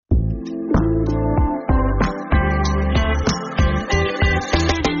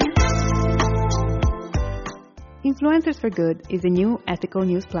Influencers for Good is a new ethical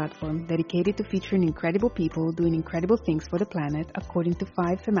news platform dedicated to featuring incredible people doing incredible things for the planet according to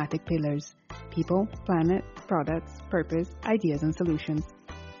 5 thematic pillars: people, planet, products, purpose, ideas, and solutions.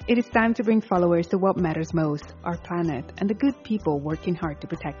 It is time to bring followers to what matters most, our planet, and the good people working hard to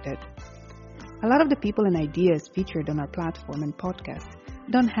protect it. A lot of the people and ideas featured on our platform and podcast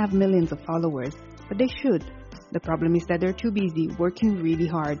don't have millions of followers, but they should. The problem is that they're too busy working really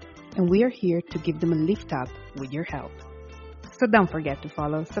hard, and we are here to give them a lift up with your help. So don't forget to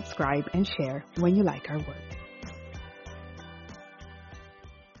follow, subscribe, and share when you like our work.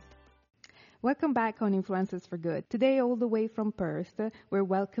 Welcome back on Influencers for Good. Today, all the way from Perth, we're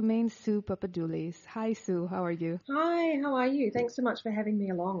welcoming Sue Papadoulis. Hi, Sue. How are you? Hi, how are you? Thanks so much for having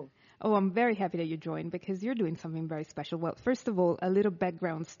me along. Oh, I'm very happy that you joined because you're doing something very special. Well, first of all, a little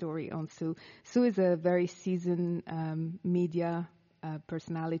background story on Sue. Sue is a very seasoned media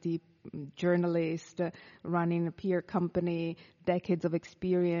personality, journalist, running a PR company, decades of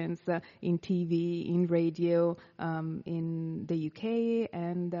experience in TV, in radio, in the UK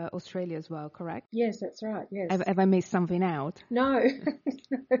and Australia as well, correct? Yes, that's right, yes. Have I missed something out? No,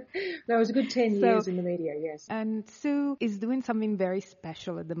 that was a good 10 years in the media, yes. And Sue is doing something very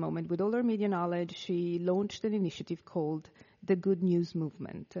special at the moment. With all her media knowledge, she launched an initiative called the Good News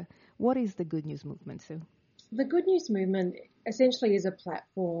Movement. What is the Good News Movement, Sue? The Good News Movement essentially is a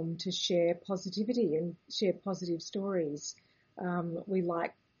platform to share positivity and share positive stories. We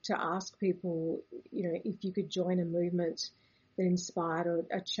like to ask people, if you could join a movement that inspired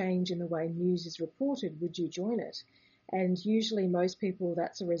a change in the way news is reported, would you join it? And usually most people,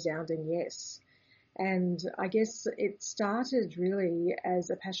 that's a resounding yes. And I guess it started really as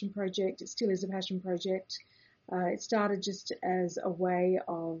a passion project. It still is a passion project. It started just as a way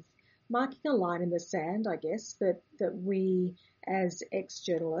of marking a line in the sand, I guess, that we as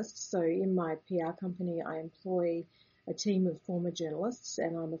ex-journalists, so in my PR company I employ a team of former journalists,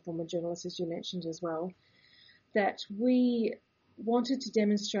 and I'm a former journalist, as you mentioned as well, that we wanted to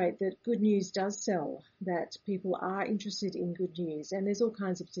demonstrate that good news does sell, that people are interested in good news, and there's all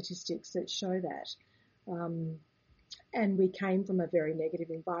kinds of statistics that show that. And we came from a very negative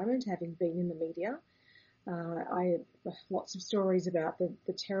environment, having been in the media. I have lots of stories about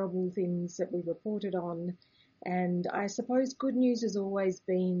the terrible things that we reported on, and I suppose good news has always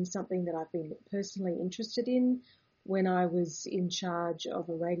been something that I've been personally interested in. When I was in charge of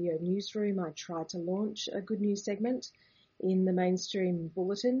a radio newsroom, I tried to launch a good news segment in the mainstream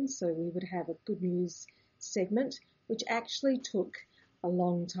bulletin, so we would have a good news segment, which actually took a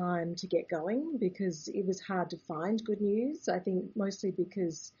long time to get going because it was hard to find good news, I think mostly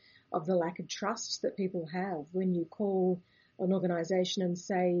because of the lack of trust that people have. When you call an organisation and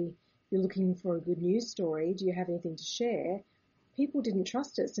say you're looking for a good news story, do you have anything to share? People didn't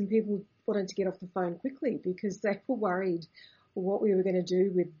trust us, and people wanted to get off the phone quickly because they were worried what we were going to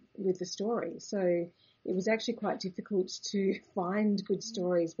do with the story. So it was actually quite difficult to find good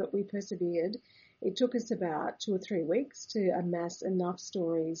stories, but we persevered. It took us about 2 or 3 weeks to amass enough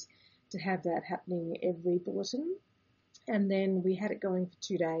stories to have that happening every bulletin. And then we had it going for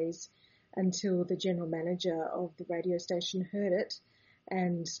 2 days until the general manager of the radio station heard it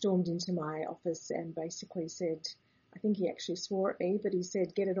and stormed into my office and basically said, I think he actually swore at me, but he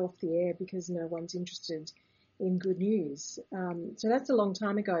said, get it off the air because no one's interested in good news. So that's a long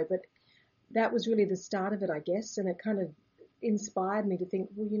time ago, but that was really the start of it, I guess. And it kind of inspired me to think,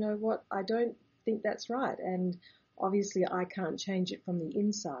 well, you know what? I don't think that's right. And obviously I can't change it from the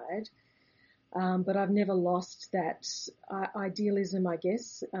inside. But I've never lost that idealism, I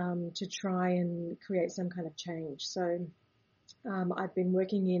guess, to try and create some kind of change. So I've been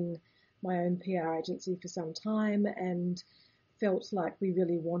working in my own PR agency for some time and felt like we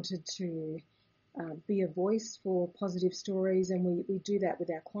really wanted to be a voice for positive stories, and we do that with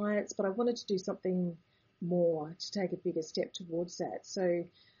our clients. But I wanted to do something more to take a bigger step towards that. So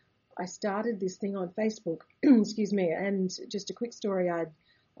I started this thing on Facebook, excuse me, and just a quick story, I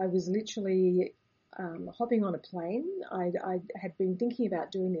was literally hopping on a plane. I had been thinking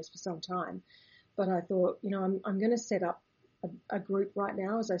about doing this for some time, but I thought, I'm going to set up a group right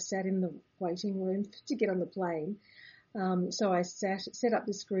now as I sat in the waiting room to get on the plane. So I set up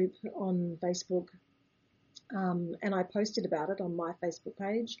this group on Facebook, and I posted about it on my Facebook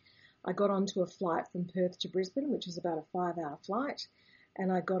page. I got onto a flight from Perth to Brisbane, which is about a 5-hour flight,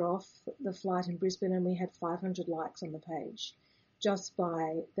 and I got off the flight in Brisbane and we had 500 likes on the page just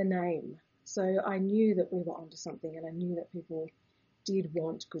by the name. So I knew that we were onto something, and I knew that people did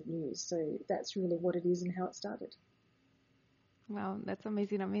want good news. So that's really what it is and how it started. Wow, that's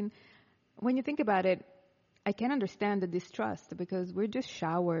amazing. I mean, when you think about it, I can understand the distrust because we're just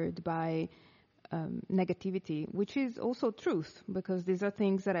showered by negativity, which is also truth, because these are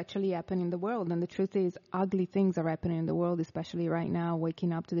things that actually happen in the world. And the truth is, ugly things are happening in the world, especially right now.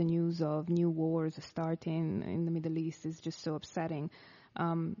 Waking up to the news of new wars starting in the Middle East is just so upsetting.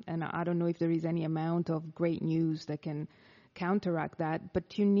 And I don't know if there is any amount of great news that can counteract that,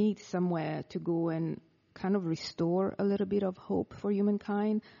 but you need somewhere to go and kind of restore a little bit of hope for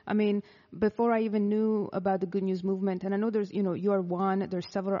humankind. I mean, before I even knew about the Good News Movement, and I know there's, you are one, there's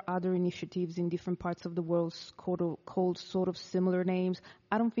several other initiatives in different parts of the world called sort of similar names.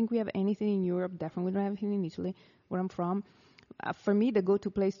 I don't think we have anything in Europe, definitely don't have anything in Italy, where I'm from. For me, the go-to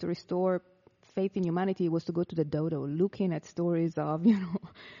place to restore faith in humanity was to go to the dodo, looking at stories of,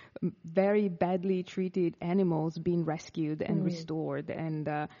 very badly treated animals being rescued and restored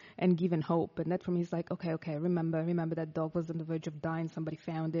and given hope. And that for me is like, okay, remember that dog was on the verge of dying, somebody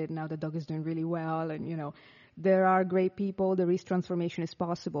found it, now the dog is doing really well, and there are great people, there is transformation is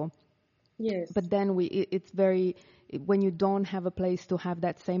possible. Yes. But then it's very, when you don't have a place to have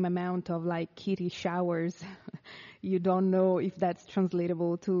that same amount of like kitty showers, you don't know if that's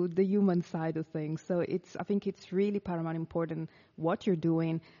translatable to the human side of things. So I think it's really paramount important what you're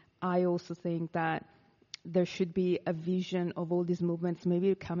doing. I also think that there should be a vision of all these movements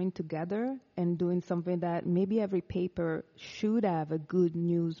maybe coming together and doing something that maybe every paper should have a good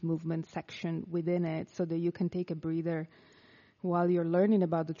news movement section within it, so that you can take a breather while you're learning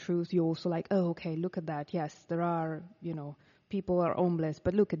about the truth. You're also like, oh, okay, look at that. Yes, there are, people are homeless,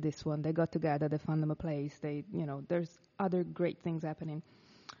 but look at this one. They got together, they found them a place. There's other great things happening.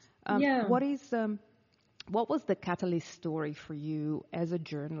 Yeah. What was the catalyst story for you as a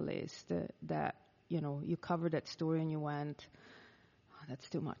journalist that, you covered that story and you went, oh, that's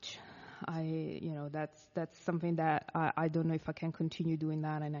too much. That's something that I don't know if I can continue doing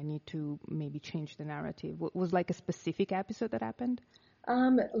that, and I need to maybe change the narrative. Was like a specific episode that happened?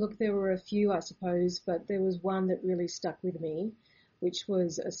 Look, there were a few, I suppose, but there was one that really stuck with me, which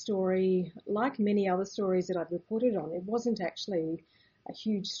was a story, like many other stories that I've reported on. It wasn't actually a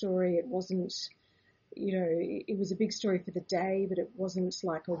huge story. It wasn't, it was a big story for the day, but it wasn't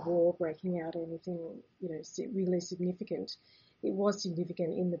like a war breaking out or anything, really significant. It was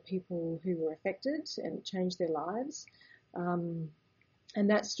significant in the people who were affected, and it changed their lives. And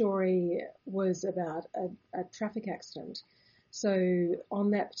that story was about a traffic accident. So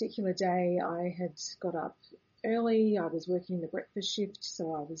on that particular day, I had got up early. I was working the breakfast shift,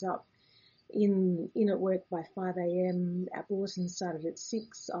 so I was up in at work by 5 a.m. Our bulletin started at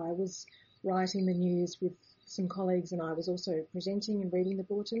 6. I was writing the news with some colleagues, and I was also presenting and reading the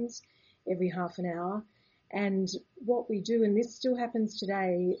bulletins every half an hour. And what we do, and this still happens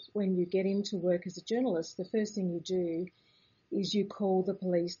today, when you get into work as a journalist, the first thing you do is you call the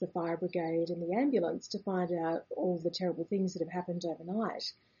police, the fire brigade and the ambulance to find out all the terrible things that have happened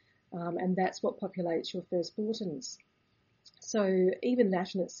overnight. And that's what populates your first bulletins. So even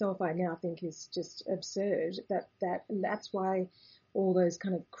that in itself, I now think is just absurd. And that's why all those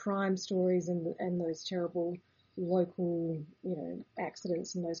kind of crime stories and those terrible local,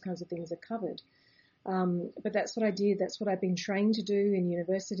 accidents and those kinds of things are covered. But that's what I did. That's what I've been trained to do in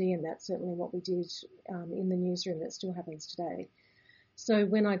university, and that's certainly what we did in the newsroom. That still happens today. So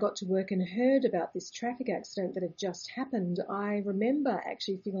when I got to work and heard about this traffic accident that had just happened, I remember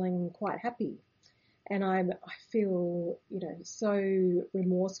actually feeling quite happy. And I feel, so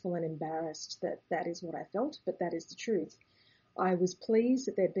remorseful and embarrassed that that is what I felt, but that is the truth. I was pleased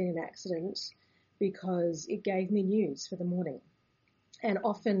that there'd been an accident because it gave me news for the morning. And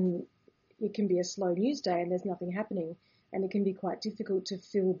often it can be a slow news day and there's nothing happening, and it can be quite difficult to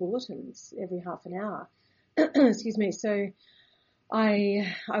fill bulletins every half an hour. Excuse me. So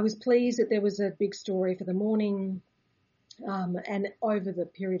I was pleased that there was a big story for the morning, and over the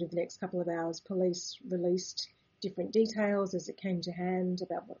period of the next couple of hours, police released different details as it came to hand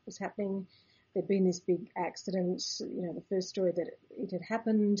about what was happening. There'd been this big accident, the first story that it had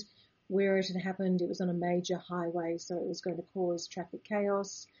happened, where it had happened. It was on a major highway, so it was going to cause traffic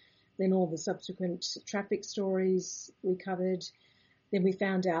chaos. Then all the subsequent traffic stories we covered. Then we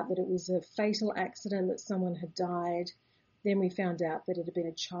found out that it was a fatal accident, that someone had died. Then we found out that it had been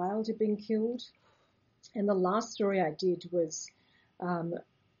a child had been killed. And the last story I did was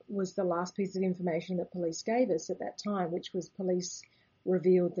the last piece of information that police gave us at that time, which was police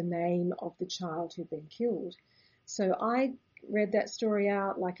revealed the name of the child who'd been killed. So I read that story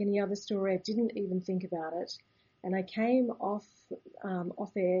out like any other story. I didn't even think about it. And I came off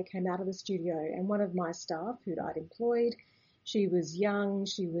air, came out of the studio, and one of my staff who I'd employed, she was young,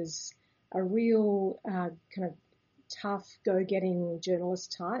 she was a real kind of tough, go-getting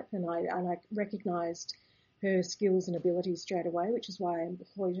journalist type, and I recognised her skills and abilities straight away, which is why I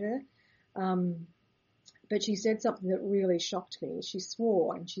employed her. But she said something that really shocked me. She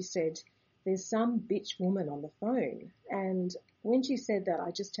swore and she said, "There's some bitch woman on the phone." And when she said that,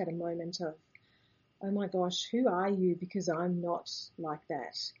 I just had a moment of, oh my gosh, who are you? Because I'm not like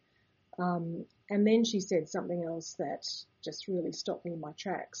that. And then she said something else that just really stopped me in my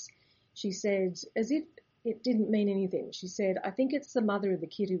tracks. She said, as if it didn't mean anything, she said, "I think it's the mother of the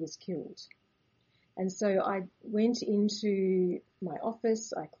kid who was killed." And so I went into my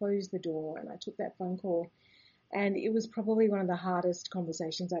office, I closed the door, and I took that phone call. And it was probably one of the hardest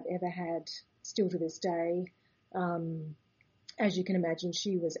conversations I've ever had, still to this day. As you can imagine,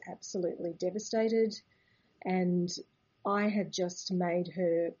 she was absolutely devastated, and I had just made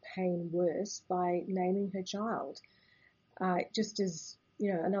her pain worse by naming her child. Just as,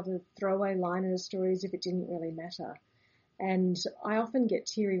 another throwaway line in a story, as if it didn't really matter. And I often get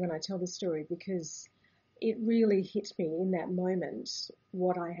teary when I tell the story because it really hit me in that moment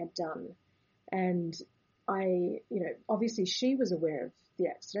what I had done. And obviously she was aware of the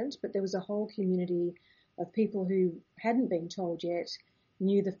accident, but there was a whole community of people who hadn't been told yet,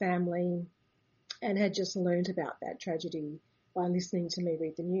 knew the family, and had just learned about that tragedy by listening to me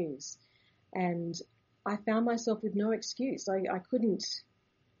read the news. And I found myself with no excuse. I couldn't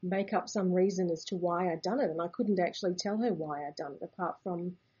make up some reason as to why I'd done it, and I couldn't actually tell her why I'd done it, apart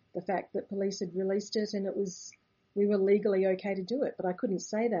from the fact that police had released it and we were legally okay to do it. But I couldn't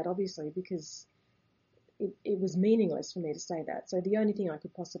say that, obviously, because it was meaningless for me to say that. So the only thing I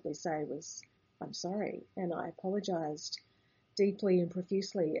could possibly say was, "I'm sorry," and I apologised deeply and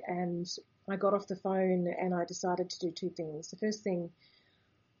profusely. And I got off the phone and I decided to do two things. The first thing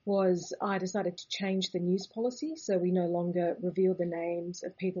was I decided to change the news policy, so we no longer reveal the names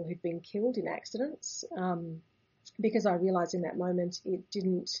of people who'd been killed in accidents, because I realised in that moment it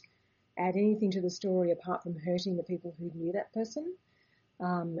didn't add anything to the story apart from hurting the people who knew that person.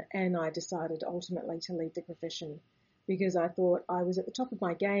 And I decided ultimately to leave the profession because I thought I was at the top of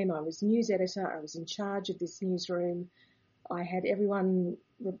my game. I was news editor. I was in charge of this newsroom. I had everyone,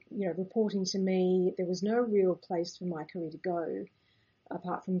 reporting to me. There was no real place for my career to go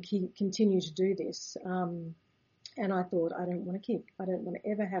apart from continue to do this. And I thought, I don't want to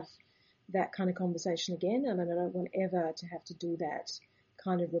ever have that kind of conversation again, and I don't want ever to have to do that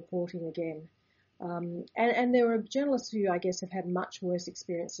kind of reporting again. And there were journalists who I guess have had much worse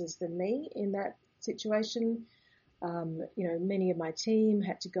experiences than me in that situation. Many of my team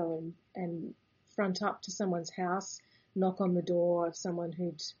had to go and front up to someone's house, knock on the door of someone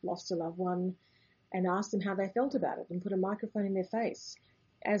who'd lost a loved one and ask them how they felt about it and put a microphone in their face,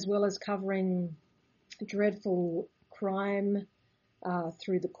 as well as covering dreadful crime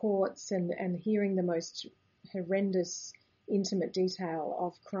through the courts and hearing the most horrendous, intimate detail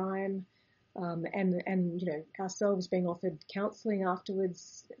of crime. And ourselves being offered counselling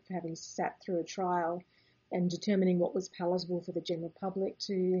afterwards, having sat through a trial and determining what was palatable for the general public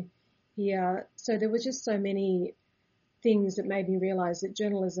to hear. So there were just so many things that made me realise that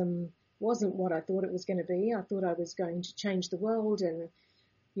journalism wasn't what I thought it was going to be. I thought I was going to change the world and,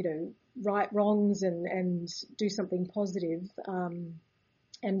 right wrongs and do something positive,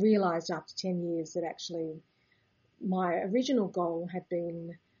 and realised after 10 years that actually my original goal had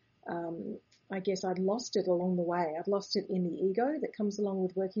been, I guess I'd lost it along the way. I'd lost it in the ego that comes along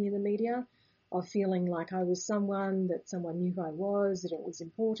with working in the media, of feeling like I was someone, that someone knew who I was, that it was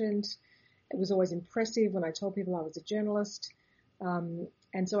important. It was always impressive when I told people I was a journalist.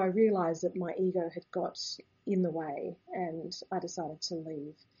 And so I realised that my ego had got in the way and I decided to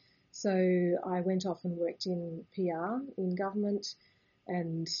leave. So I went off and worked in PR in government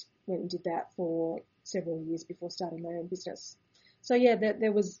and went and did that for several years before starting my own business. So yeah,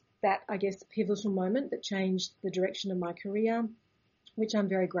 there was that, I guess, pivotal moment that changed the direction of my career, which I'm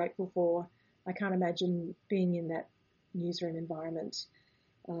very grateful for. I can't imagine being in that newsroom environment.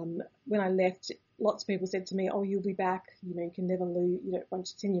 When I left, lots of people said to me, "Oh, you'll be back. You can never lose.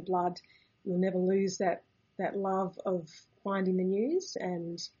 Once it's in your blood, you'll never lose that love of finding the news."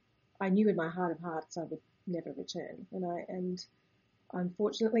 And I knew in my heart of hearts I would never return, and I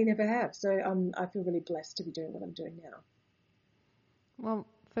unfortunately never have. So I feel really blessed to be doing what I'm doing now. Well,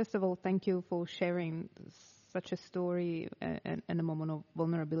 first of all, thank you for sharing such a story and a moment of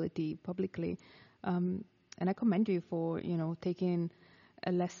vulnerability publicly. And I commend you for, taking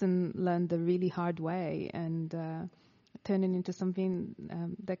a lesson learned the really hard way and turning into something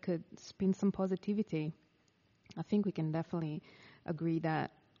that could spin some positivity. I think we can definitely agree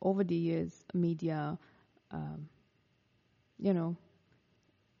that over the years, media,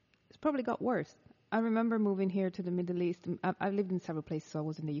 it's probably got worse. I remember moving here to the Middle East. I've lived in several places. So I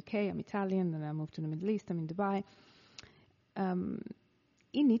was in the UK, I'm Italian, then I moved to the Middle East, I'm in Dubai.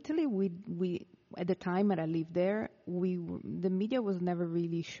 in Italy, we at the time that I lived there, the media was never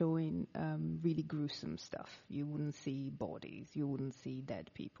really showing really gruesome stuff. You wouldn't see bodies, you wouldn't see dead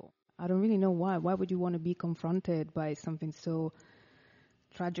people. I don't really know why. Why would you want to be confronted by something so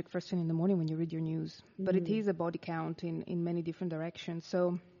tragic first thing in the morning when you read your news? But it is a body count in many different directions.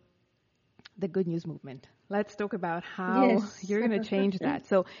 So the good news movement. Let's talk about how you're going to change that.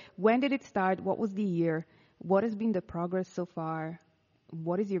 So when did it start? What was the year? What has been the progress so far?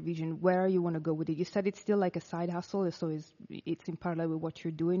 What is your vision? Where you want to go with it? You said it's still like a side hustle, so it's in parallel with what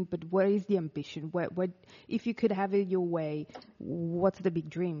you're doing. But where is the ambition? What if you could have it your way? What's the big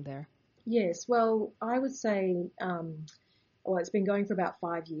dream there? Yes, well, I would say, well, it's been going for about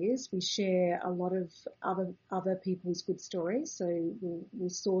 5 years. We share a lot of other people's good stories, so we'll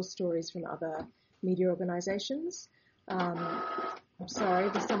source stories from other media organisations. I'm sorry,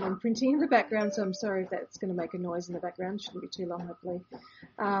 there's someone printing in the background, so I'm sorry if that's going to make a noise in the background. Shouldn't be too long, hopefully.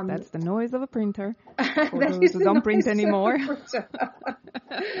 That's the noise of a printer. For those who don't print anymore.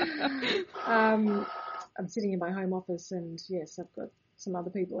 I'm sitting in my home office, and yes, I've got some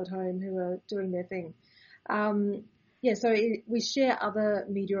other people at home who are doing their thing. We share other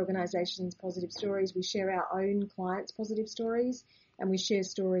media organisations' positive stories. We share our own clients' positive stories, and we share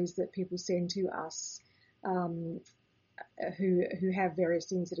stories that people send to us who have various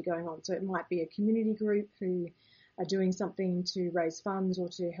things that are going on. So it might be a community group who are doing something to raise funds or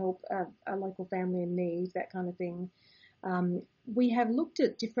to help a local family in need, that kind of thing. We have looked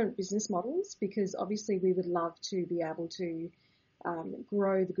at different business models because obviously we would love to be able to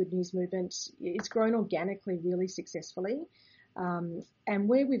grow the Good News movement. It's grown organically really successfully. And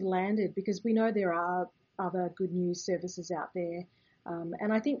where we've landed, because we know there are other good news services out there,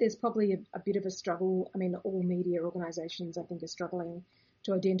 and I think there's probably a bit of a struggle. I mean, all media organisations, I think, are struggling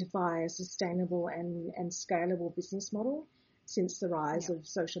to identify a sustainable and scalable business model since the rise of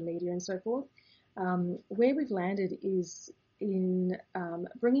social media and so forth. Where we've landed is in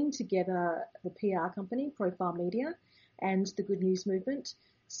bringing together the PR company, Profile Media, and the Good News movement,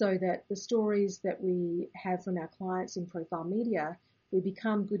 so that the stories that we have from our clients in Profile Media, we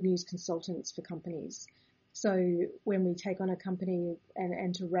become good news consultants for companies. So when we take on a company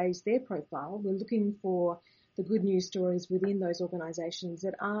and to raise their profile, we're looking for the good news stories within those organisations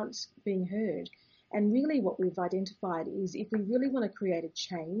that aren't being heard. And really what we've identified is if we really want to create a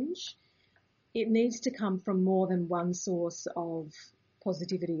change, it needs to come from more than one source of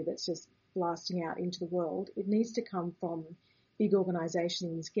positivity that's just blasting out into the world. It needs to come from big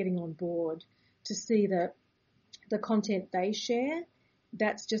organisations getting on board to see that the content they share,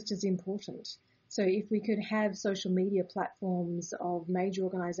 that's just as important. So if we could have social media platforms of major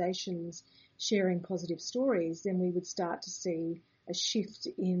organisations sharing positive stories, then we would start to see a shift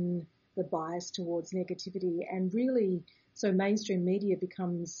in the bias towards negativity. And really, so mainstream media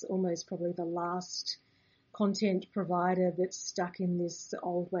becomes almost probably the last content provider that's stuck in this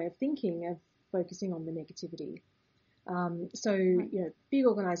old way of thinking of focusing on the negativity. Big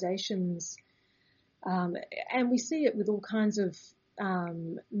organisations, and we see it with all kinds of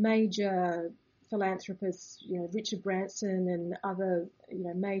major philanthropists, Richard Branson and other,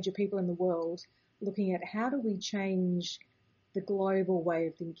 major people in the world looking at how do we change the global way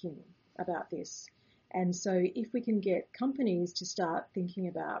of thinking about this. And so if we can get companies to start thinking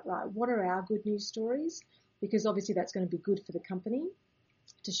about, right, what are our good news stories? Because obviously that's going to be good for the company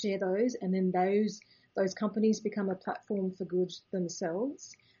to share those, and then those companies become a platform for good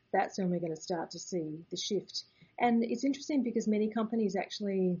themselves. That's when we're going to start to see the shift. And it's interesting because many companies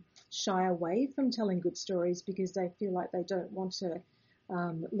actually shy away from telling good stories because they feel like they don't want to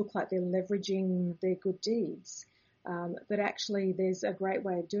look like they're leveraging their good deeds. But actually there's a great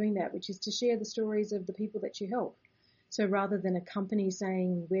way of doing that, which is to share the stories of the people that you help. So rather than a company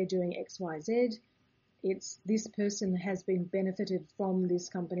saying we're doing X, Y, Z, it's this person has been benefited from this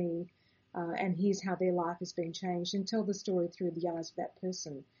company and here's how their life has been changed, and tell the story through the eyes of that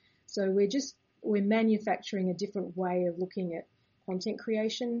person. So we're manufacturing a different way of looking at content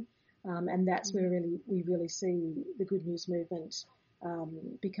creation, and that's where we really see the Good News movement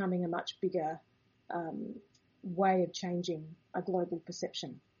becoming a much bigger way of changing a global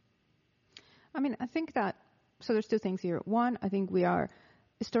perception. I mean, I think that, so there's two things here. One, I think we are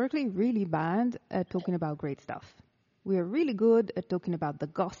historically really bad at talking about great stuff. We are really good at talking about the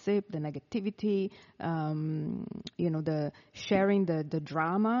gossip, the negativity, the sharing the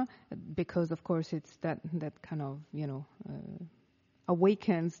drama, because of course it's that kind of,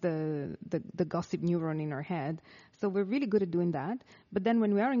 awakens the gossip neuron in our head. So we're really good at doing that. But then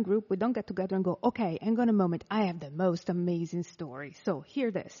when we are in group, we don't get together and go, okay, hang on a moment, I have the most amazing story. So hear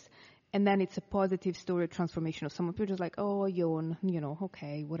this. And then it's a positive story transformation of someone. People just like, oh, yawn,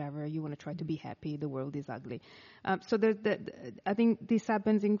 okay, whatever. You want to try to be happy. The world is ugly. So I think this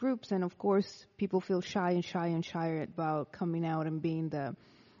happens in groups. And of course, people feel shy and shy about coming out and being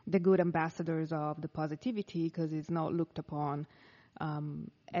the good ambassadors of the positivity, because it's not looked upon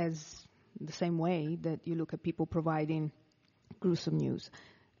as the same way that you look at people providing gruesome news.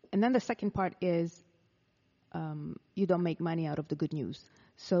 And then the second part is you don't make money out of the good news.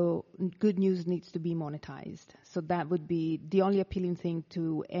 So good news needs to be monetized. So that would be the only appealing thing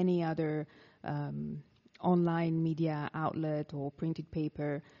to any other online media outlet or printed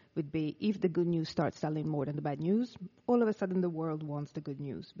paper would be if the good news starts selling more than the bad news, all of a sudden the world wants the good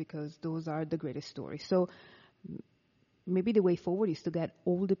news because those are the greatest stories. So maybe the way forward is to get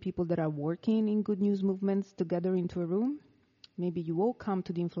all the people that are working in good news movements together into a room. Maybe you all come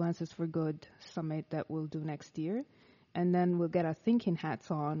to the Influencers for Good summit that we'll do next year, and then we'll get our thinking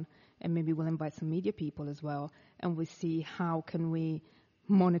hats on, and maybe we'll invite some media people as well, and we'll see how can we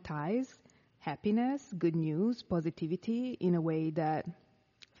monetize happiness, good news, positivity in a way that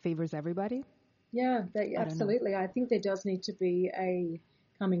favors everybody. Yeah, absolutely. I think there does need to be a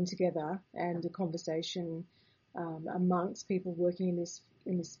coming together and a conversation amongst people working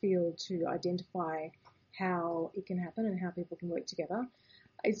in this field to identify how it can happen and how people can work together.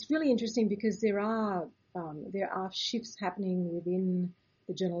 It's really interesting because there are shifts happening within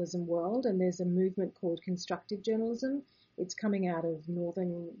the journalism world, and there's a movement called constructive journalism. It's coming out of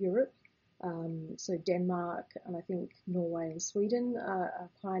Northern Europe, so Denmark and I think Norway and Sweden are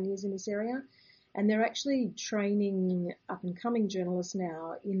pioneers in this area, and they're actually training up and coming journalists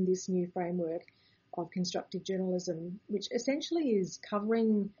now in this new framework of constructive journalism, which essentially is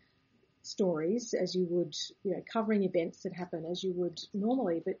covering stories as you would, covering events that happen as you would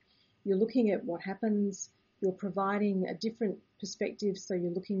normally, but you're looking at what happens, you're providing a different perspective, so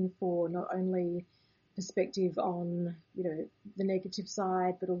you're looking for not only perspective on, the negative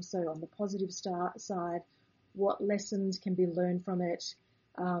side, but also on the positive side, what lessons can be learned from it,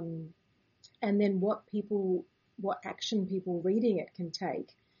 and then what action people reading it can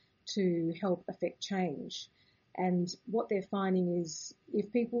take to help affect change. And what they're finding is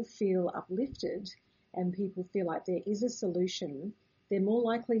if people feel uplifted and people feel like there is a solution, they're more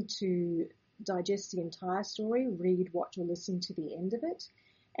likely to digest the entire story, read, watch or listen to the end of it,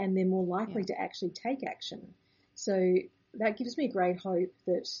 and they're more likely to actually take action. So that gives me great hope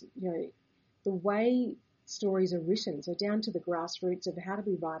that, the way stories are written, so down to the grassroots of how do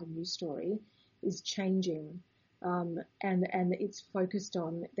we write a news story, is changing. And it's focused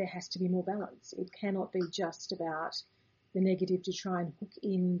on there has to be more balance. It cannot be just about the negative to try and hook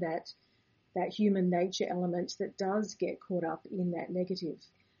in that human nature element that does get caught up in that negative.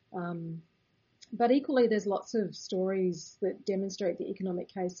 But equally, there's lots of stories that demonstrate the economic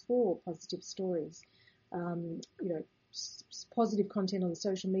case for positive stories. Positive content on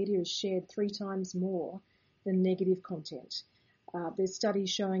social media is shared 3 times more than negative content. There's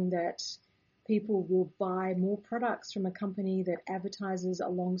studies showing that people will buy more products from a company that advertises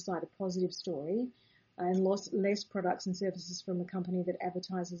alongside a positive story and less products and services from a company that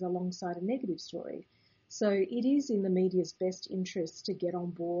advertises alongside a negative story. So it is in the media's best interest to get on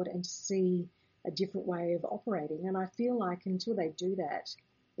board and to see a different way of operating. And I feel like until they do that,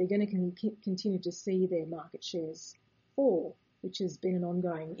 they're going to continue to see their market shares fall, which has been an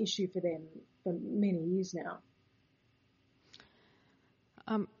ongoing issue for them for many years now.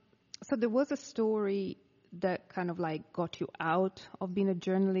 So there was a story that kind of like got you out of being a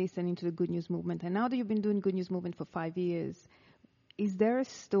journalist and into the good news movement. And now that you've been doing good news movement for 5 years, is there a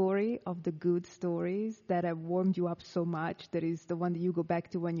story of the good stories that have warmed you up so much that is the one that you go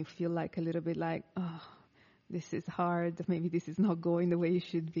back to when you feel like a little bit like, oh, this is hard, maybe this is not going the way it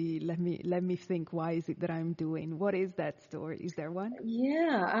should be, let me think, why is it that I'm doing? What is that story? Is there one?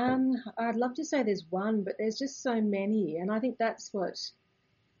 Yeah, I'd love to say there's one, but there's just so many, and I think that's what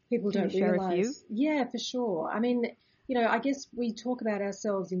people don't realize. Yeah, for sure. I mean, I guess we talk about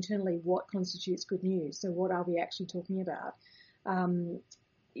ourselves internally, what constitutes good news. So what are we actually talking about? And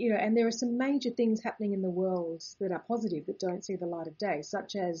there are some major things happening in the world that are positive that don't see the light of day,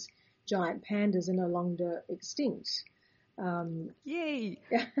 such as giant pandas are no longer extinct. Yay!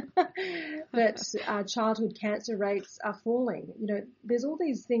 That childhood cancer rates are falling. There's all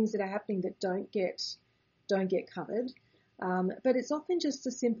these things that are happening that don't get covered. But it's often just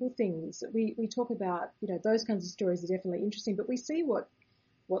the simple things. We talk about, those kinds of stories are definitely interesting, but we see what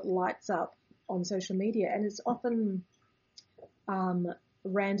lights up on social media, and it's often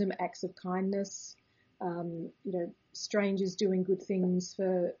random acts of kindness, strangers doing good things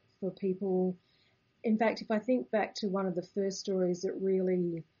for people. In fact, if I think back to one of the first stories that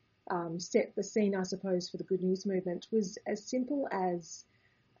really set the scene, I suppose, for the Good News Movement was as simple as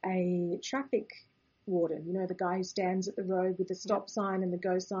a traffic warden, you know, the guy who stands at the road with the stop sign and the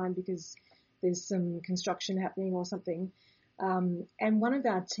go sign because there's some construction happening or something. And one of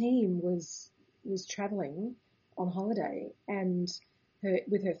our team was travelling on holiday and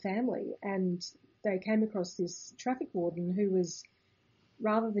with her family, and they came across this traffic warden who was,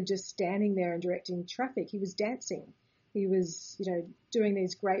 rather than just standing there and directing traffic, he was dancing. He was, you know, doing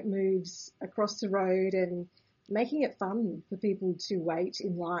these great moves across the road and making it fun for people to wait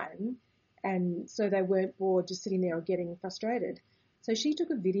in line, and so they weren't bored just sitting there or getting frustrated. So she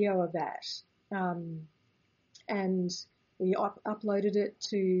took a video of that, and we uploaded it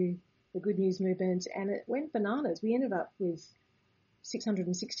to the Good News Movement, and it went bananas. We ended up with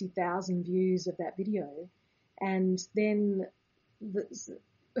 660,000 views of that video, and then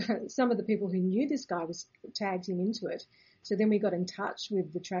some of the people who knew this guy was tagged him into it. So then we got in touch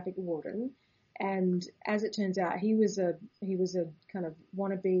with the traffic warden, and as it turns out, he was a kind of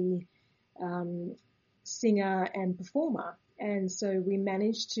wannabe singer and performer, and so we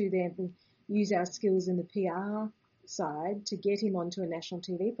managed to then use our skills in the PR side to get him onto a national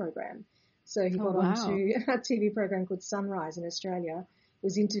TV program. So he got onto a TV program called Sunrise in Australia,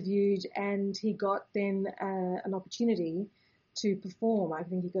 was interviewed, and he got then an opportunity to perform. I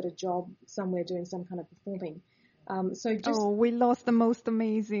think he got a job somewhere doing some kind of performing. We lost the most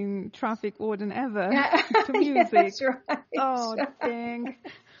amazing traffic warden ever to music. Yeah, that's right. Oh, dang.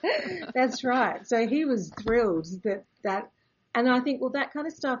 That's right. So he was thrilled that, and I think, well, that kind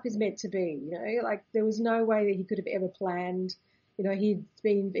of stuff is meant to be, you know, like there was no way that he could have ever planned. You know,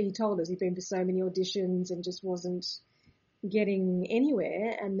 he told us he'd been for so many auditions and just wasn't getting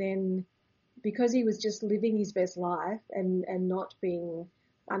anywhere. And then because he was just living his best life and not being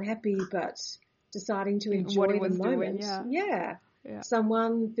unhappy, but deciding to enjoy the moment. Doing, yeah.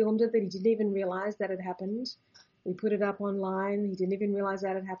 Someone filmed it that he didn't even realize that had happened. We put it up online. He didn't even realize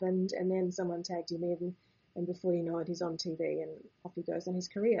that had happened. And then someone tagged him in, and before you know it, he's on TV and off he goes on his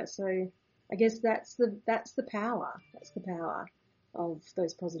career. So I guess that's the power. That's the power of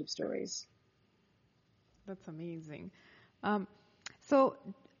those positive stories. That's amazing. So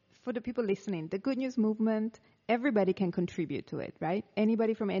for the people listening, the Good News Movement, everybody can contribute to it, right?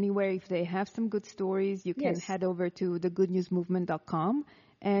 Anybody from anywhere, if they have some good stories, you can head over to thegoodnewsmovement.com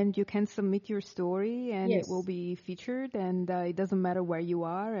and you can submit your story, and it will be featured, and it doesn't matter where you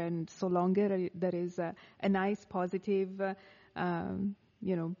are, and so long that is a nice, positive,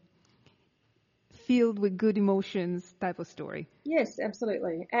 filled with good emotions type of story. Yes,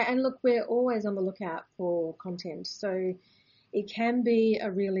 absolutely. And look, we're always on the lookout for content. So it can be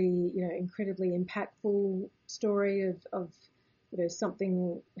a really, you know, incredibly impactful story of you know,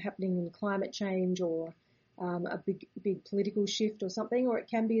 something happening in climate change or a big political shift or something, or it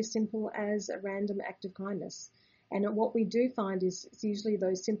can be as simple as a random act of kindness. And what we do find is it's usually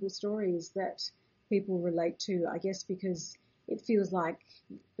those simple stories that people relate to, I guess, because it feels like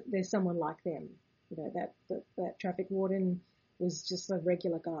there's someone like them. You know, that traffic warden was just a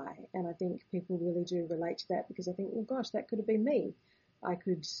regular guy, and I think people really do relate to that because I think, well, gosh, that could have been me. I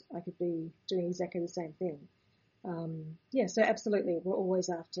could be doing exactly the same thing. So absolutely, we're always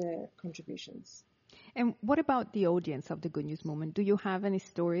after contributions. And what about the audience of the Good News Movement? Do you have any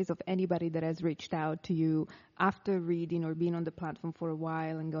stories of anybody that has reached out to you after reading or being on the platform for a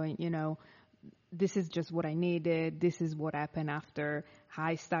while and going, you know, this is just what I needed, this is what happened after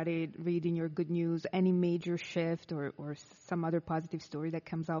I started reading your good news? Any major shift or some other positive story that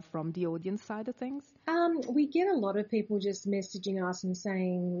comes out from the audience side of things? We get a lot of people just messaging us and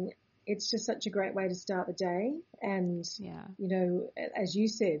saying it's just such a great way to start the day. And, you know, as you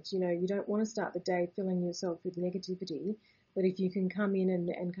said, you know, you don't want to start the day filling yourself with negativity, but if you can come in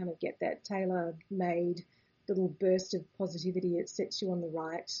and kind of get that tailor-made little burst of positivity, it sets you on the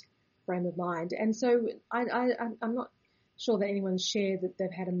right frame of mind. And so I'm not sure that anyone's shared that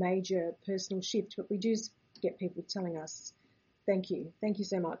they've had a major personal shift, but we do get people telling us, thank you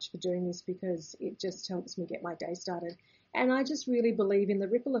so much for doing this because it just helps me get my day started. And I just really believe in the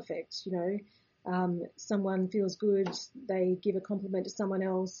ripple effect, you know, someone feels good, they give a compliment to someone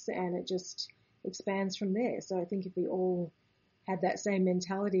else, and it just expands from there. So I think if we all had that same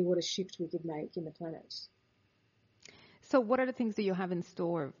mentality, what a shift we could make in the planet. So what are the things that you have in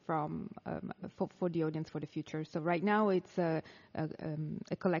store for the audience for the future? So right now it's a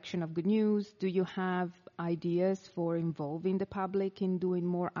collection of good news. Do you have ideas for involving the public in doing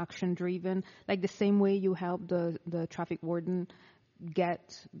more action-driven, like the same way you help the traffic warden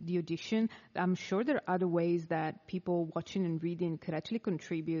get the audition? I'm sure there are other ways that people watching and reading could actually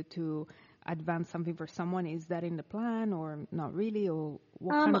contribute to advance something for someone. Is that in the plan or not really? Or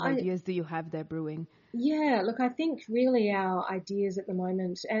what kind of ideas do you have there brewing? Yeah, look, I think really our ideas at the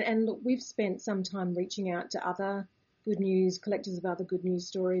moment, and look, we've spent some time reaching out to other good news, collectors of other good news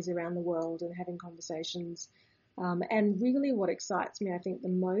stories around the world and having conversations. And really what excites me, I think, the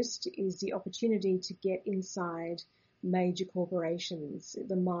most is the opportunity to get inside major corporations,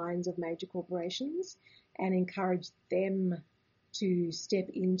 the minds of major corporations, and encourage them to step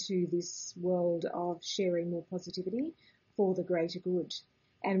into this world of sharing more positivity for the greater good.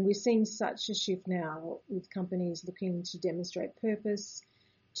 And we're seeing such a shift now with companies looking to demonstrate purpose,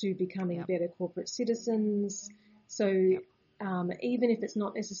 to becoming better corporate citizens. So even if it's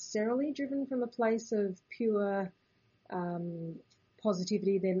not necessarily driven from a place of pure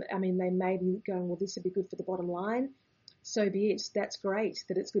positivity, then, I mean, they may be going, well, this would be good for the bottom line. So be it. That's great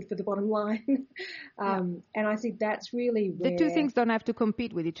that it's good for the bottom line. And I think that's really where... The two things don't have to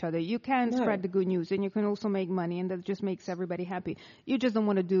compete with each other. You can spread the good news and you can also make money, and that just makes everybody happy. You just don't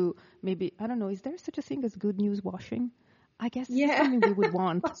want to do maybe, I don't know, is there such a thing as good news washing? I guess something we would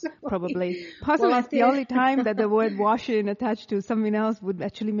want, probably. Possibly well, it's the only time that the word washing attached to something else would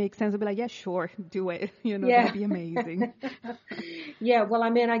actually make sense. I'd be like, yeah, sure, do it. That'd be amazing. Yeah, well, I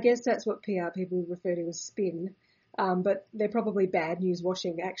mean, I guess that's what PR people refer to as spin. But they're probably bad news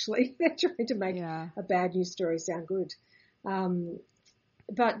washing, actually. They're trying to make a bad news story sound good.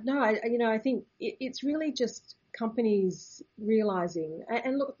 But no, I think it's really just companies realizing,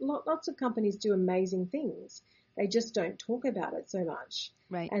 and look, lots of companies do amazing things. They just don't talk about it so much.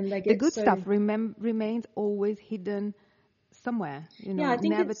 Right. And they get the good stuff remains always hidden somewhere. I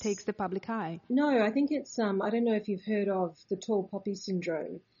think never takes the public eye. No, I think it's, I don't know if you've heard of the tall poppy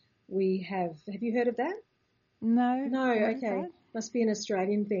syndrome. Have you heard of that? No. Okay. Must be an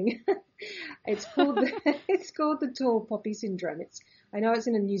Australian thing. It's called the tall poppy syndrome. I know it's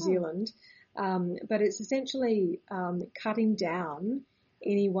in New Zealand, but it's essentially cutting down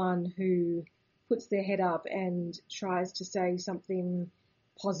anyone who puts their head up and tries to say something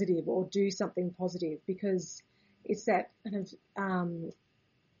positive or do something positive, because it's that kind of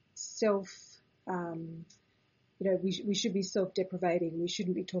we should be self-deprecating. We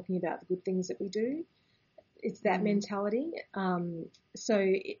shouldn't be talking about the good things that we do. It's that mentality. So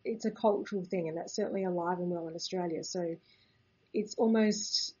it's a cultural thing, and that's certainly alive and well in Australia. So it's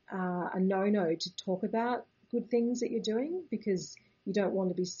almost a no-no to talk about good things that you're doing, because you don't want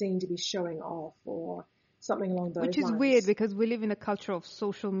to be seen to be showing off or something along those lines. Which is weird, because we live in a culture of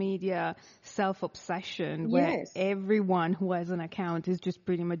social media self-obsession where everyone who has an account is just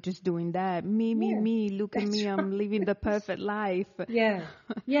pretty much just doing that. Me, look at me, I'm living the perfect life. Yeah,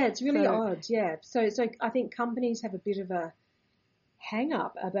 it's really odd, So I think companies have a bit of a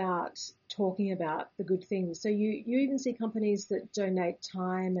hang-up about talking about the good things. So you even see companies that donate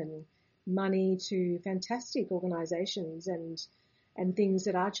time and money to fantastic organisations and things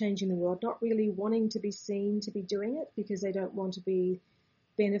that are changing the world, not really wanting to be seen to be doing it because they don't want to be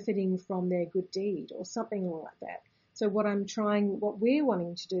benefiting from their good deed or something like that. So what we're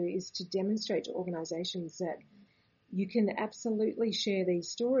wanting to do is to demonstrate to organisations that you can absolutely share these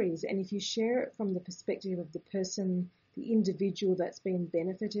stories, and if you share it from the perspective of the person, the individual that's been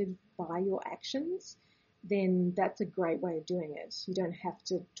benefited by your actions, then that's a great way of doing it. You don't have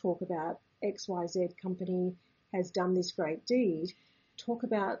to talk about XYZ company has done this great deed. Talk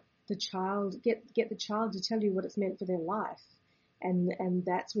about the child, get the child to tell you what it's meant for their life. And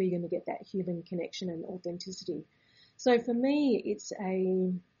that's where you're going to get that human connection and authenticity. So for me,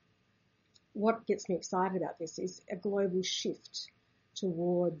 what gets me excited about this is a global shift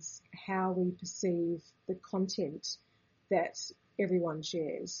towards how we perceive the content that everyone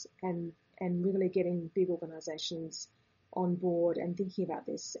shares, and really getting big organisations on board and thinking about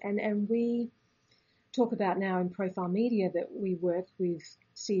this. And we talk about now in Profile Media that we work with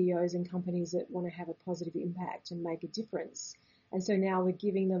CEOs and companies that want to have a positive impact and make a difference. And so now we're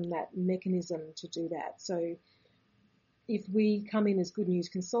giving them that mechanism to do that. So if we come in as good news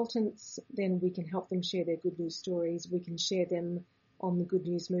consultants, then we can help them share their good news stories. We can share them on the good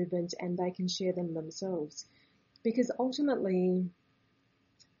news movement, and they can share them themselves. Because ultimately,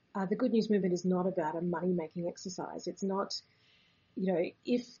 the good news movement is not about a money-making exercise. It's not,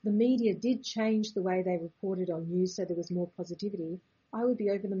 if the media did change the way they reported on news so there was more positivity, I would be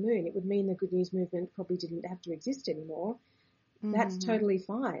over the moon. It would mean the good news movement probably didn't have to exist anymore. Mm-hmm. That's totally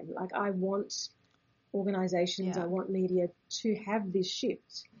fine. Like, I want organisations, I want media to have this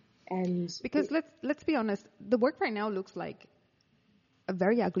shift. Because let's be honest, the work right now looks like a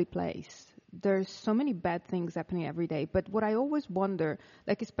very ugly place. there's so many bad things happening every day. But what I always wonder,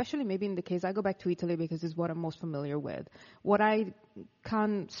 like especially maybe in the case, I go back to Italy because it's what I'm most familiar with. What I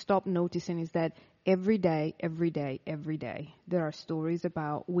can't stop noticing is that every day, there are stories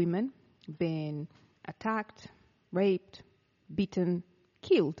about women being attacked, raped, beaten,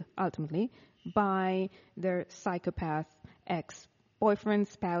 killed, ultimately, by their psychopath ex-boyfriends,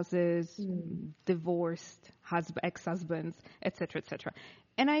 spouses, divorced ex-husbands, etc., etc.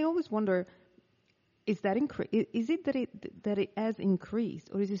 And I always wonder, is it that it has increased,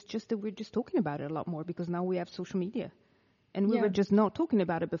 or is it just that we're just talking about it a lot more because now we have social media, and we were just not talking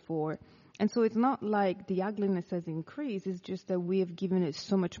about it before? And so it's not like the ugliness has increased; it's just that we have given it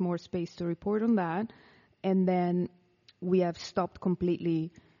so much more space to report on that, and then we have stopped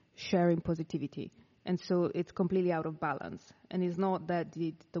completely sharing positivity. And so it's completely out of balance. And it's not that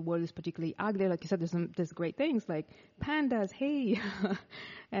the world is particularly ugly. Like you said, there's great things like pandas, hey,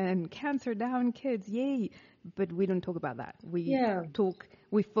 and cancer down kids, yay. But we don't talk about that.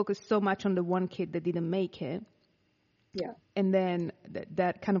 We focus so much on the one kid that didn't make it. Yeah. And then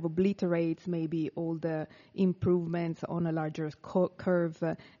that kind of obliterates maybe all the improvements on a larger curve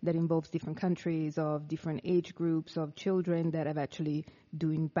that involves different countries, of different age groups, of children that have actually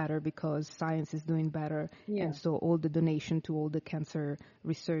doing better because science is doing better. Yeah. And so all the donation to all the cancer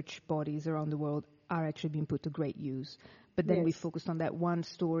research bodies around the world are actually being put to great use. But then we focused on that one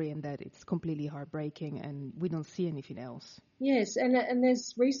story, and that it's completely heartbreaking, and we don't see anything else. Yes, and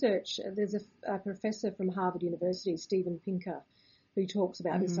there's research. There's a professor from Harvard University, Steven Pinker, who talks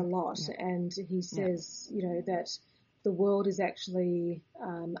about this a lot, and he says, that the world is actually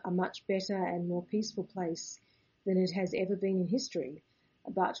a much better and more peaceful place than it has ever been in history.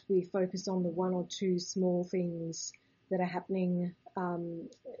 But we focus on the one or two small things that are happening, and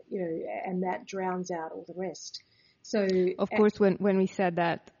that drowns out all the rest. So, of course, when we said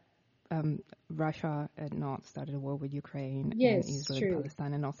that Russia had not started a war with Ukraine and Israel and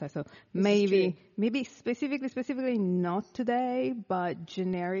Palestine and all that, so maybe specifically not today, but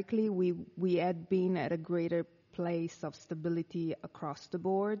generically we had been at a greater place of stability across the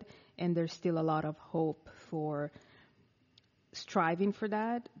board, and there's still a lot of hope for striving for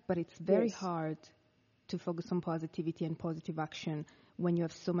that, but it's very hard to focus on positivity and positive action when you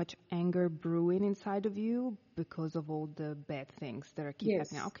have so much anger brewing inside of you because of all the bad things that are keep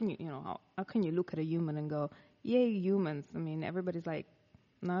happening. How can you, how can you look at a human and go, yay, humans? I mean, everybody's like,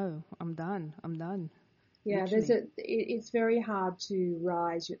 no, I'm done. Yeah, it's very hard to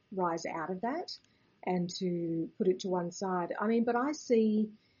rise out of that and to put it to one side. I mean, but I see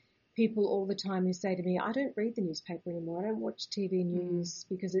people all the time who say to me, I don't read the newspaper anymore. I don't watch TV news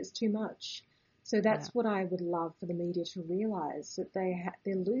because it's too much. So that's what I would love for the media to realise, that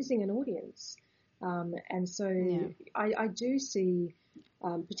they're losing an audience. And so I do see,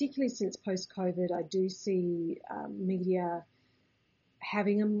 particularly since post-COVID, I do see media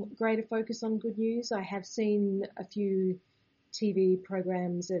having a greater focus on good news. I have seen a few TV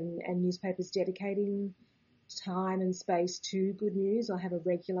programs and newspapers dedicating time and space to good news. I have a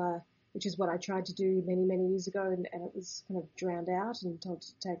regular, which is what I tried to do many, many years ago, and it was kind of drowned out and told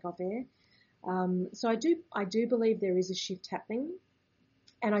to take off air. So I do believe there is a shift happening,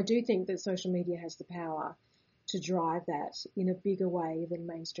 and I do think that social media has the power to drive that in a bigger way than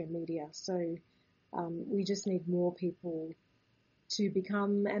mainstream media. So we just need more people to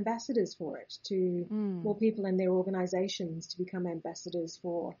become ambassadors for it, more people in their organisations to become ambassadors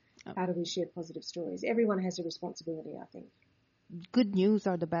for how do we share positive stories. Everyone has a responsibility, I think. Good news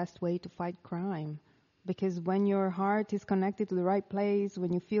are the best way to fight crime. Because when your heart is connected to the right place,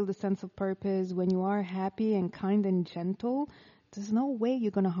 when you feel the sense of purpose, when you are happy and kind and gentle, there's no way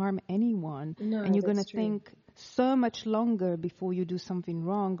you're going to harm anyone. No, and you're going to true. think so much longer before you do something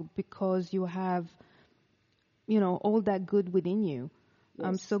wrong because you have, all that good within you.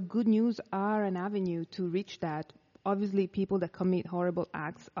 Yes. So good news are an avenue to reach that. Obviously, people that commit horrible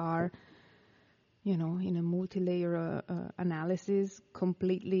acts are, in a multi-layer analysis,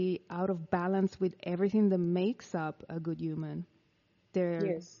 completely out of balance with everything that makes up a good human.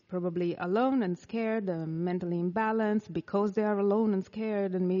 They're probably alone and scared, mentally imbalanced because they are alone and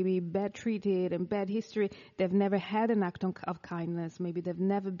scared and maybe bad treated and bad history. They've never had an act of kindness. Maybe they've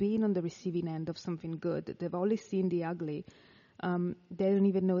never been on the receiving end of something good. They've only seen the ugly. They don't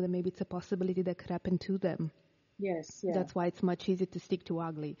even know that maybe it's a possibility that could happen to them. Yes, yeah. That's why it's much easier to stick to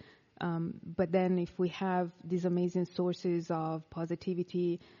ugly. But then if we have these amazing sources of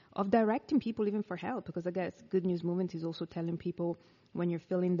positivity, of directing people even for help, because I guess Good News Movement is also telling people when you're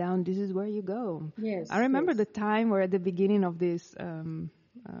feeling down, this is where you go. Yes. I remember the time where at the beginning of this, what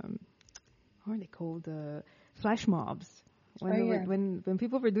are they called? Flash mobs. when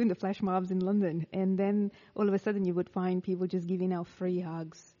people were doing the flash mobs in London, and then all of a sudden you would find people just giving out free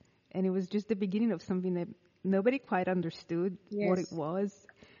hugs, and it was just the beginning of something that nobody quite understood what it was,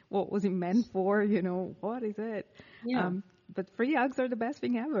 what was it meant for, what is it? Yeah. But free hugs are the best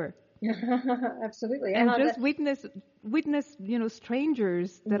thing ever. Absolutely. And just witness,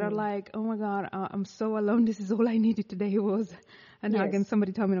 strangers that are like, oh my God, I'm so alone. This is all I needed today was an hug, and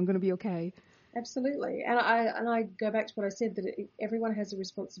somebody tell me I'm going to be okay. Absolutely. And I go back to what I said, that everyone has a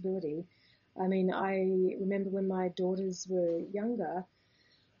responsibility. I mean, I remember when my daughters were younger,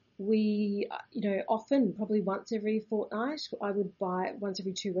 we, often, probably once every fortnight, I would buy, once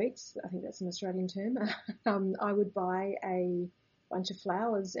every 2 weeks, I think that's an Australian term, I would buy a bunch of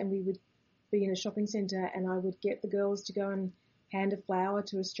flowers, and we would be in a shopping centre, and I would get the girls to go and hand a flower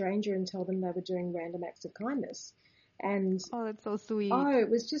to a stranger and tell them they were doing random acts of kindness. And oh, that's so sweet. Oh, it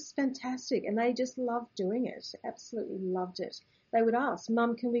was just fantastic, and they just loved doing it. Absolutely loved it. They would ask,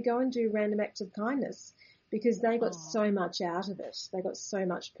 Mum, can we go and do random acts of kindness? Because they got so much out of it. They got so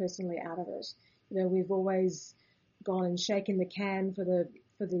much personally out of it. We've always gone and shaken the can for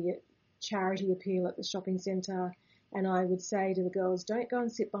the charity appeal at the shopping centre. And I would say to the girls, don't go and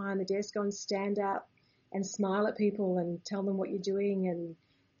sit behind the desk, go and stand up and smile at people and tell them what you're doing.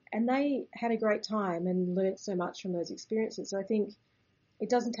 And they had a great time and learnt so much from those experiences. So I think it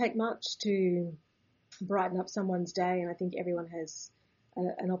doesn't take much to brighten up someone's day, and I think everyone has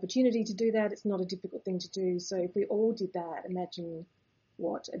an opportunity to do that. It's not a difficult thing to do. So if we all did that, imagine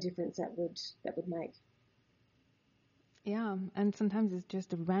what a difference that would make. Yeah, and sometimes it's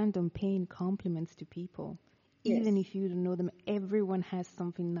just a random paying compliments to people. Yes. Even if you don't know them, everyone has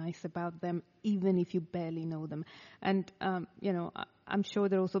something nice about them, even if you barely know them. And, I'm sure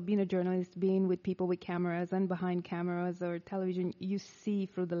that also being a journalist, being with people with cameras and behind cameras or television, you see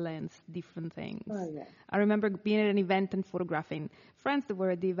through the lens different things. Oh, yeah. I remember being at an event and photographing friends that were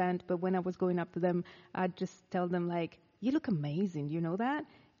at the event, but when I was going up to them, I'd just tell them, like, you look amazing, you know that?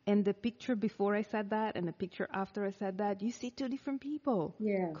 And the picture before I said that and the picture after I said that, you see two different people.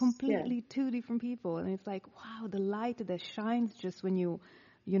 Yes. Completely two different people. And it's like, wow, the light that shines just when you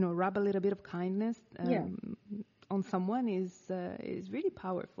rub a little bit of kindness on someone is really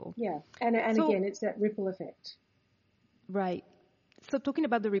powerful. Yeah. And so, again, it's that ripple effect. Right. So talking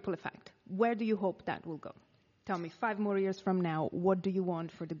about the ripple effect, where do you hope that will go? Tell me, 5 more years from now, what do you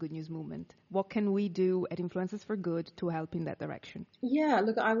want for the Good News movement? What can we do at Influencers for Good to help in that direction? Yeah,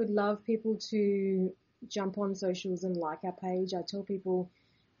 look, I would love people to jump on socials and like our page. I tell people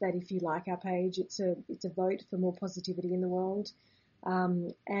that if you like our page, it's a vote for more positivity in the world.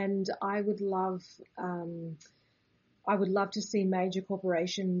 And I would love to see major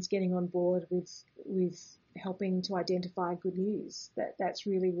corporations getting on board with helping to identify good news. That's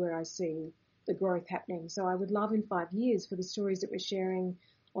really where I see the growth happening. So I would love in 5 years for the stories that we're sharing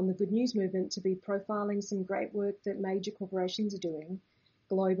on the Good News movement to be profiling some great work that major corporations are doing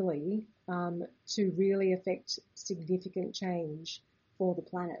globally to really affect significant change for the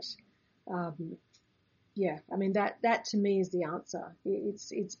planet. That to me is the answer.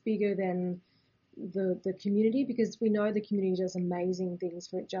 It's bigger than the community, because we know the community does amazing things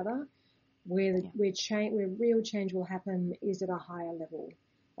for each other. Where real change will happen is at a higher level,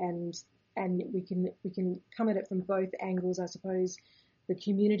 and we can come at it from both angles, I suppose, the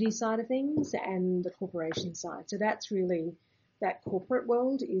community side of things and the corporation side. So that's really, that corporate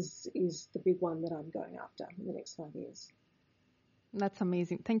world is the big one that I'm going after in the next 5 years. That's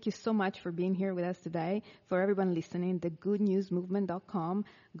amazing. Thank you so much for being here with us today. For everyone listening, thegoodnewsmovement.com.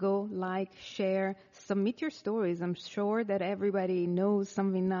 Go like, share, submit your stories. I'm sure that everybody knows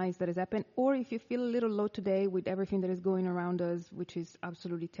something nice that has happened. Or if you feel a little low today with everything that is going around us, which is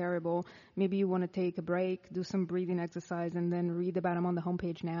absolutely terrible, maybe you want to take a break, do some breathing exercise, and then read about them on the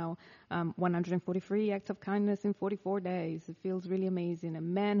homepage now. 143 acts of kindness in 44 days. It feels really amazing. A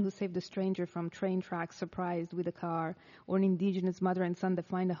man who saved a stranger from train tracks surprised with a car, or an indigenous mother and son that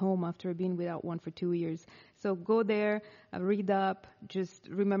find a home after being without one for 2 years. So go there, read up, just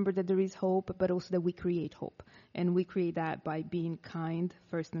remember that there is hope, but also that we create hope. And we create that by being kind,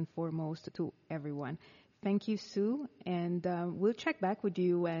 first and foremost, to everyone. Thank you, Sue, and we'll check back with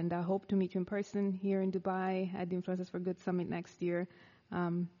you, and I hope to meet you in person here in Dubai at the Influencers for Good Summit next year,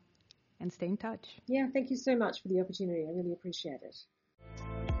 and stay in touch. Yeah, thank you so much for the opportunity. I really appreciate it.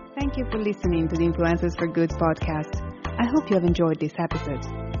 Thank you for listening to the Influencers for Good podcast. I hope you have enjoyed this episode.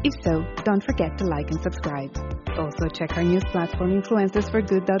 If so, don't forget to like and subscribe. Also, check our news platform,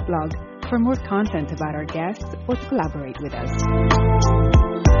 influencersforgood.blog, for more content about our guests or to collaborate with us.